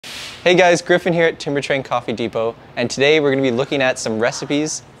Hey guys, Griffin here at Timbertrain Coffee Depot, and today we're going to be looking at some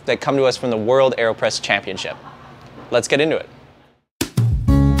recipes that come to us from the World Aeropress Championship. Let's get into it.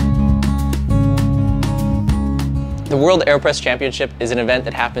 The World Aeropress Championship is an event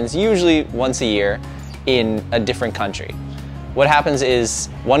that happens usually once a year in a different country. What happens is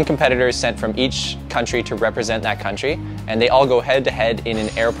one competitor is sent from each country to represent that country, and they all go head to head in an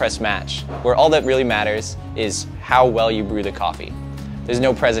AeroPress match, where all that really matters is how well you brew the coffee. There's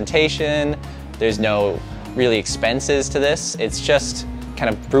no presentation, there's no really expenses to this, it's just kind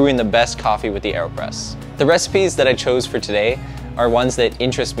of brewing the best coffee with the AeroPress. The recipes that I chose for today are ones that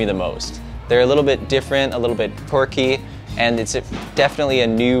interest me the most. They're a little bit different, a little bit quirky, and it's definitely a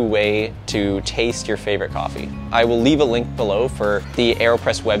new way to taste your favorite coffee. I will leave a link below for the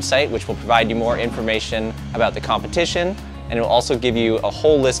AeroPress website, which will provide you more information about the competition, and it will also give you a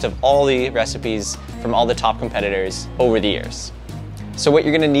whole list of all the recipes from all the top competitors over the years. So what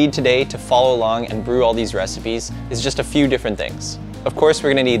you're going to need today to follow along and brew all these recipes is just a few different things. Of course,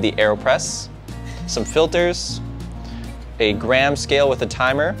 we're going to need the AeroPress, some filters, a gram scale with a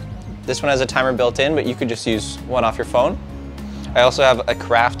timer. This one has a timer built in, but you could just use one off your phone. I also have a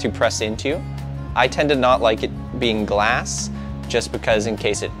carafe to press into. I tend to not like it being glass, just because in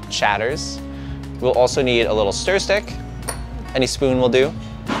case it shatters. We'll also need a little stir stick. Any spoon will do.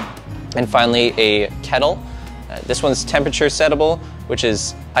 And finally, a kettle. This one's temperature settable, which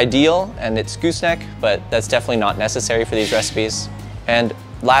is ideal, and it's gooseneck, but that's definitely not necessary for these recipes. And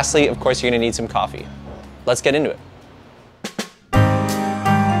lastly, of course, you're going to need some coffee. Let's get into it.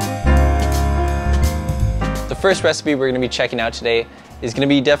 The first recipe we're going to be checking out today is going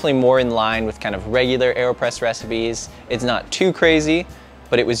to be definitely more in line with kind of regular AeroPress recipes. It's not too crazy,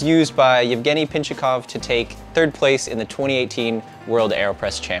 but it was used by Yevgeny Pinchikov to take third place in the 2018 World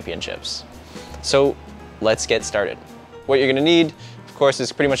Aeropress Championships. So let's get started. What you're going to need, of course,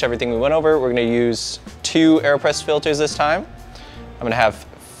 is pretty much everything we went over. We're going to use 2 AeroPress filters this time. I'm going to have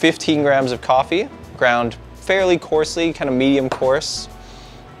 15 grams of coffee, ground fairly coarsely, kind of medium coarse.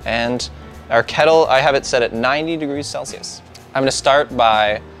 And our kettle, I have it set at 90 degrees Celsius. I'm going to start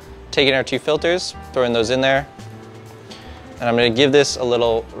by taking our 2 filters, throwing those in there, and I'm going to give this a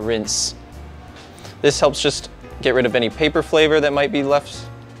little rinse. This helps just get rid of any paper flavor that might be left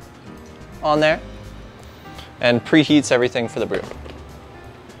on there, and preheats everything for the brew.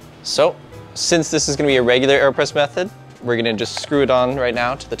 So, since this is going to be a regular AeroPress method, we're going to just screw it on right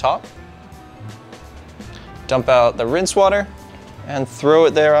now to the top, dump out the rinse water, and throw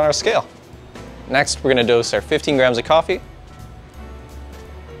it there on our scale. Next, we're going to dose our 15 grams of coffee.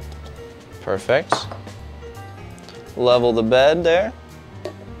 Perfect. Level the bed there.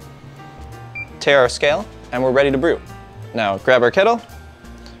 Tare our scale, and we're ready to brew. Now, grab our kettle.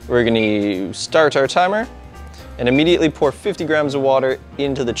 We're going to start our timer and immediately pour 50 grams of water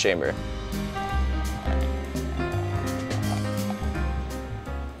into the chamber.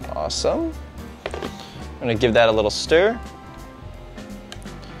 Awesome. I'm going to give that a little stir.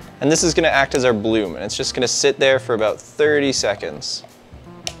 And this is going to act as our bloom, and it's just going to sit there for about 30 seconds.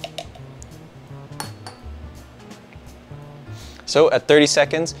 So at 30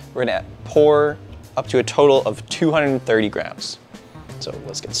 seconds, we're going to pour up to a total of 230 grams. So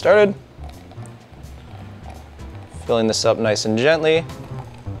let's get started. Filling this up nice and gently.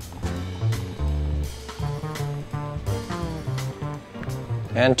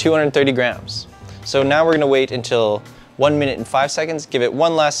 And 230 grams. So now we're going to wait until 1 minute and 5 seconds, give it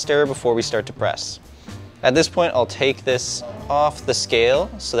one last stir before we start to press. At this point, I'll take this off the scale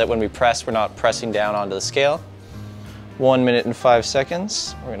so that when we press, we're not pressing down onto the scale. 1 minute and 5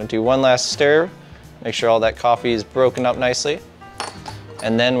 seconds. We're going to do one last stir, make sure all that coffee is broken up nicely.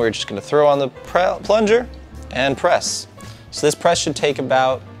 And then we're just going to throw on the plunger and press. So this press should take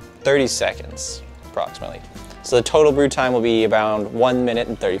about 30 seconds, approximately. So the total brew time will be around 1 minute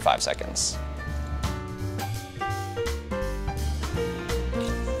and 35 seconds.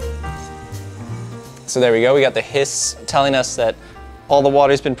 So there we go, we got the hiss telling us that all the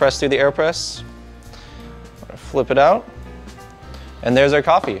water's been pressed through the AeroPress. I'm gonna flip it out, and there's our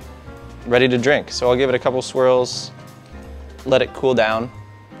coffee, ready to drink. So I'll give it a couple swirls, let it cool down,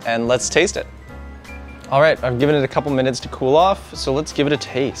 and let's taste it. All right, I've given it a couple minutes to cool off, so let's give it a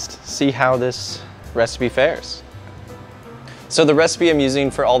taste, see how this recipe fares. So the recipe I'm using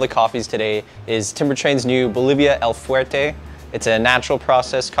for all the coffees today is Timbertrain's new Bolivia El Fuerte. It's a natural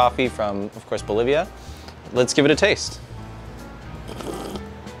processed coffee from, of course, Bolivia. Let's give it a taste.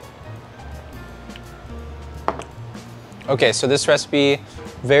 Okay, so this recipe,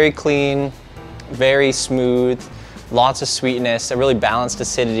 very clean, very smooth, lots of sweetness, a really balanced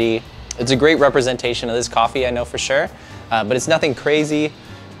acidity. It's a great representation of this coffee, I know for sure, but it's nothing crazy.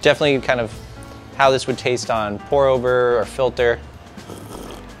 definitely kind of how this would taste on pour over or filter.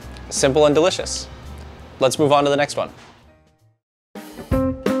 Simple and delicious. Let's move on to the next one.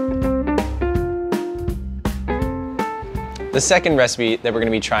 The second recipe that we're going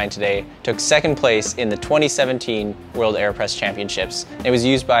to be trying today took second place in the 2017 World Aeropress Championships. It was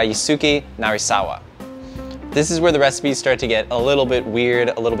used by Yusuke Narisawa. This is where the recipes start to get a little bit weird,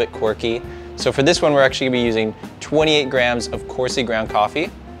 a little bit quirky. So for this one, we're actually going to be using 28 grams of coarsely ground coffee.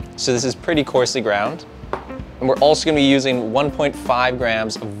 So this is pretty coarsely ground. And we're also going to be using 1.5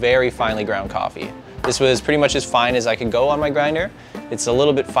 grams of very finely ground coffee. This was pretty much as fine as I could go on my grinder. It's a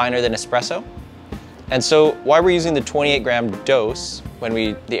little bit finer than espresso. And so why we're using the 28 gram dose when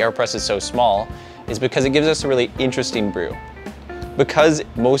the AeroPress is so small is because it gives us a really interesting brew. Because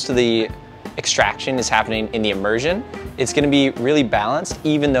most of the extraction is happening in the immersion, it's going to be really balanced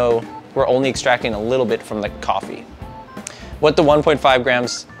even though we're only extracting a little bit from the coffee. What the 1.5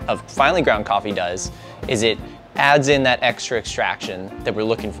 grams of finely ground coffee does is it adds in that extra extraction that we're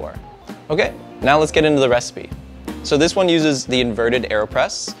looking for. Okay, now let's get into the recipe. So this one uses the inverted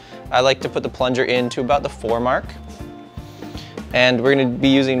AeroPress. I like to put the plunger in to about the 4 mark. And we're going to be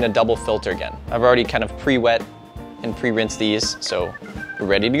using a double filter again. I've already kind of pre-wet and pre-rinsed these, so we're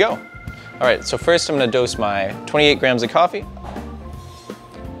ready to go. All right, so first I'm going to dose my 28 grams of coffee.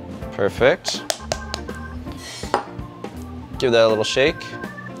 Perfect. Give that a little shake.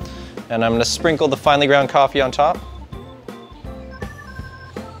 And I'm going to sprinkle the finely ground coffee on top.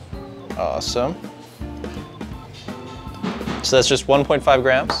 Awesome. So that's just 1.5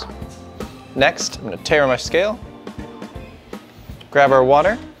 grams. Next, I'm going to tare my scale, grab our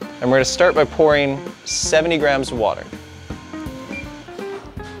water, and we're going to start by pouring 70 grams of water.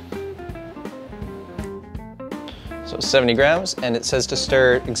 So 70 grams, and it says to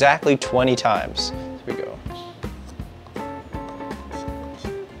stir exactly 20 times. Here we go.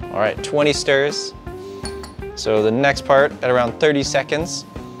 All right, 20 stirs. So the next part, at around 30 seconds,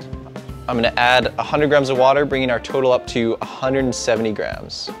 I'm going to add 100 grams of water, bringing our total up to 170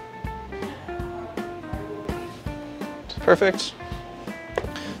 grams. Perfect.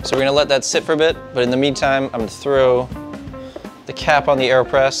 So we're going to let that sit for a bit, but in the meantime, I'm going to throw the cap on the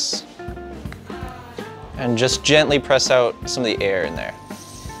AeroPress and just gently press out some of the air in there.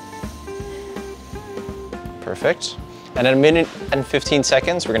 Perfect. And at 1 minute and 15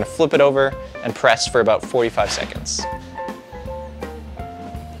 seconds, we're going to flip it over and press for about 45 seconds.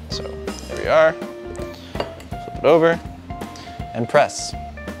 So there we are. Flip it over and press.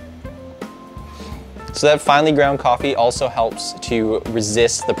 So that finely ground coffee also helps to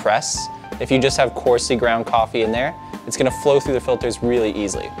resist the press. If you just have coarsely ground coffee in there, it's going to flow through the filters really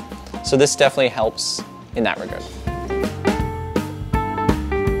easily. So this definitely helps in that regard.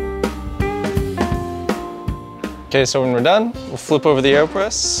 Okay, so when we're done, we'll flip over the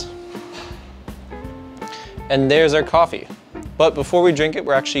AeroPress. And there's our coffee. But before we drink it,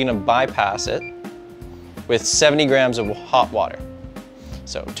 we're actually going to bypass it with 70 grams of hot water.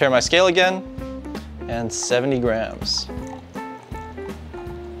 So tare my scale again, and 70 grams.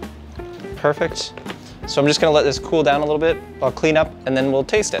 Perfect. So I'm just going to let this cool down a little bit. I'll clean up and then we'll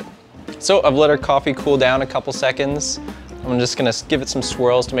taste it. So I've let our coffee cool down a couple seconds. I'm just going to give it some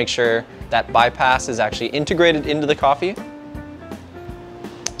swirls to make sure that bypass is actually integrated into the coffee.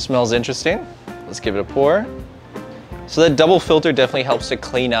 Smells interesting. Let's give it a pour. So that double filter definitely helps to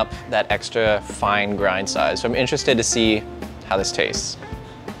clean up that extra fine grind size. So I'm interested to see how this tastes.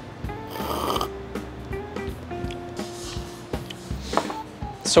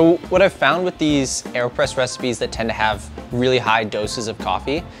 So what I've found with these AeroPress recipes that tend to have really high doses of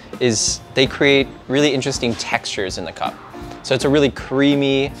coffee is they create really interesting textures in the cup. So it's a really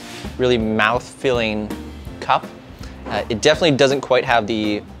creamy, really mouth-filling cup. It definitely doesn't quite have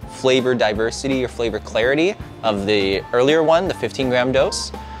the flavor diversity or flavor clarity of the earlier one, the 15 gram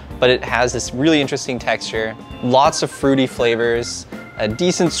dose, but it has this really interesting texture, lots of fruity flavors, a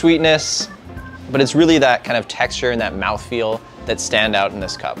decent sweetness, but it's really that kind of texture and that mouthfeel that stand out in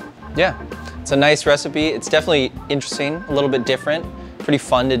this cup. Yeah, it's a nice recipe. It's definitely interesting, a little bit different, pretty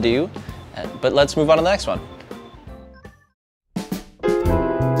fun to do, but let's move on to the next one.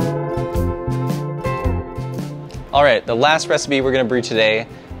 All right, the last recipe we're gonna brew today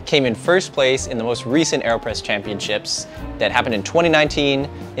came in first place in the most recent AeroPress Championships that happened in 2019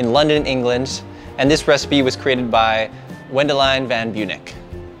 in London, England, and this recipe was created by Wendelin van Bunik.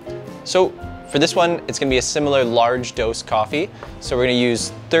 So for this one, it's gonna be a similar large dose coffee. So we're gonna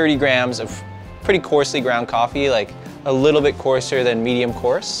use 30 grams of pretty coarsely ground coffee, like a little bit coarser than medium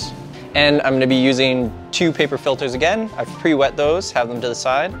coarse. And I'm gonna be using 2 paper filters again. I've pre-wet those, have them to the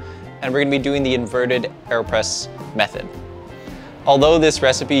side. And we're gonna be doing the inverted AeroPress method. Although this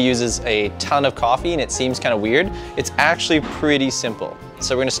recipe uses a ton of coffee and it seems kind of weird, it's actually pretty simple.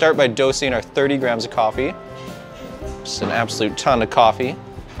 So we're gonna start by dosing our 30 grams of coffee. Just an absolute ton of coffee.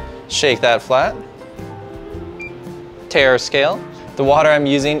 Shake that flat. Tare our scale. The water I'm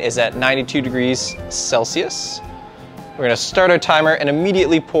using is at 92 degrees Celsius. We're gonna start our timer and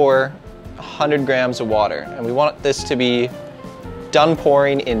immediately pour 100 grams of water. And we want this to be done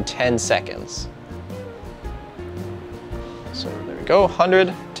pouring in 10 seconds. So there we go,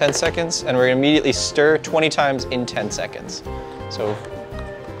 100, 10 seconds, and we're gonna immediately stir 20 times in 10 seconds. So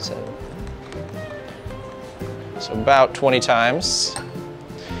about 20 times.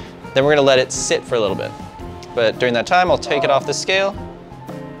 Then we're gonna let it sit for a little bit. But during that time, I'll take it off the scale.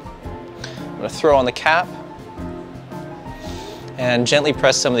 I'm gonna throw on the cap and gently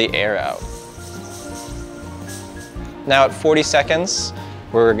press some of the air out. Now at 40 seconds,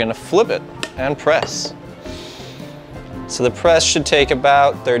 we're gonna flip it and press. So the press should take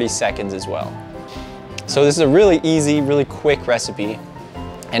about 30 seconds as well. So this is a really easy, really quick recipe.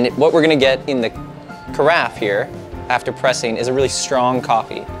 And what we're gonna get in the carafe here after pressing is a really strong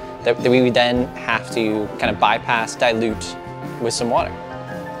coffee that we then have to kind of bypass, dilute with some water.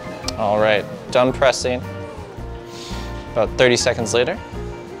 All right, done pressing. About 30 seconds later,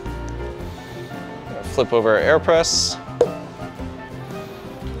 flip over our AeroPress.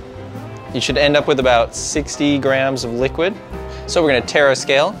 You should end up with about 60 grams of liquid. So we're gonna tare our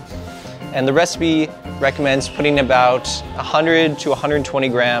scale, and the recipe recommends putting about 100 to 120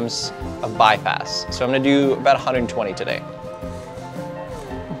 grams of bypass. So I'm gonna do about 120 today.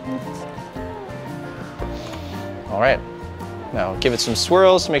 All right, now give it some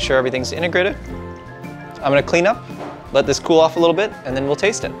swirls to make sure everything's integrated. I'm gonna clean up, let this cool off a little bit, and then we'll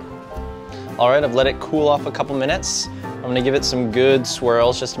taste it. All right, I've let it cool off a couple minutes. I'm gonna give it some good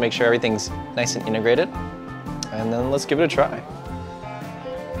swirls just to make sure everything's nice and integrated. And then let's give it a try.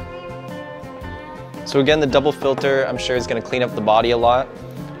 So again, the double filter, I'm sure is gonna clean up the body a lot,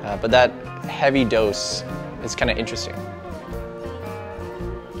 but that heavy dose is kind of interesting.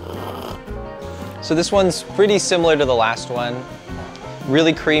 So this one's pretty similar to the last one.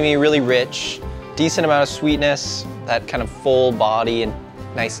 Really creamy, really rich, decent amount of sweetness, that kind of full body and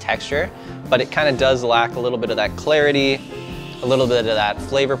nice texture, but it kind of does lack a little bit of that clarity, a little bit of that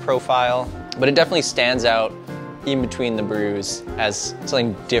flavor profile, but it definitely stands out in between the brews as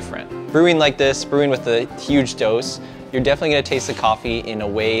something different. Brewing like this, brewing with a huge dose, you're definitely gonna taste the coffee in a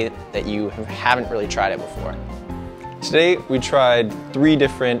way that you haven't really tried it before. Today, we tried 3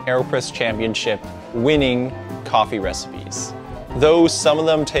 different AeroPress Championship winning coffee recipes. Though some of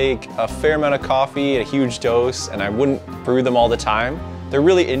them take a fair amount of coffee at a huge dose, and I wouldn't brew them all the time, they're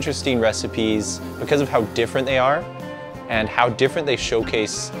really interesting recipes because of how different they are and how different they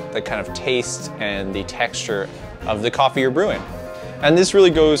showcase the kind of taste and the texture of the coffee you're brewing. And this really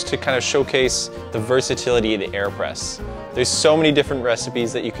goes to kind of showcase the versatility of the AeroPress. There's so many different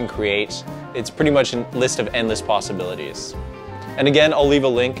recipes that you can create. It's pretty much a list of endless possibilities. And again, I'll leave a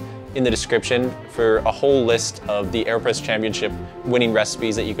link in the description for a whole list of the AeroPress Championship winning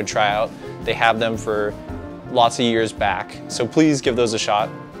recipes that you could try out. They have them for lots of years back, so please give those a shot.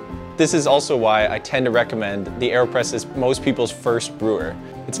 This is also why I tend to recommend the AeroPress as most people's first brewer.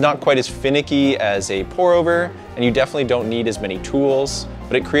 It's not quite as finicky as a pour over, and you definitely don't need as many tools,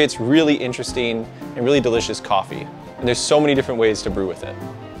 but it creates really interesting and really delicious coffee. And there's so many different ways to brew with it.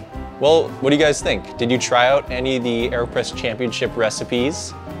 Well, what do you guys think? Did you try out any of the AeroPress Championship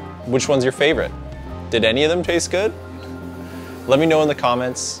recipes? Which one's your favorite? Did any of them taste good? Let me know in the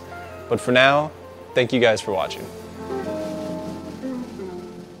comments. But for now, thank you guys for watching.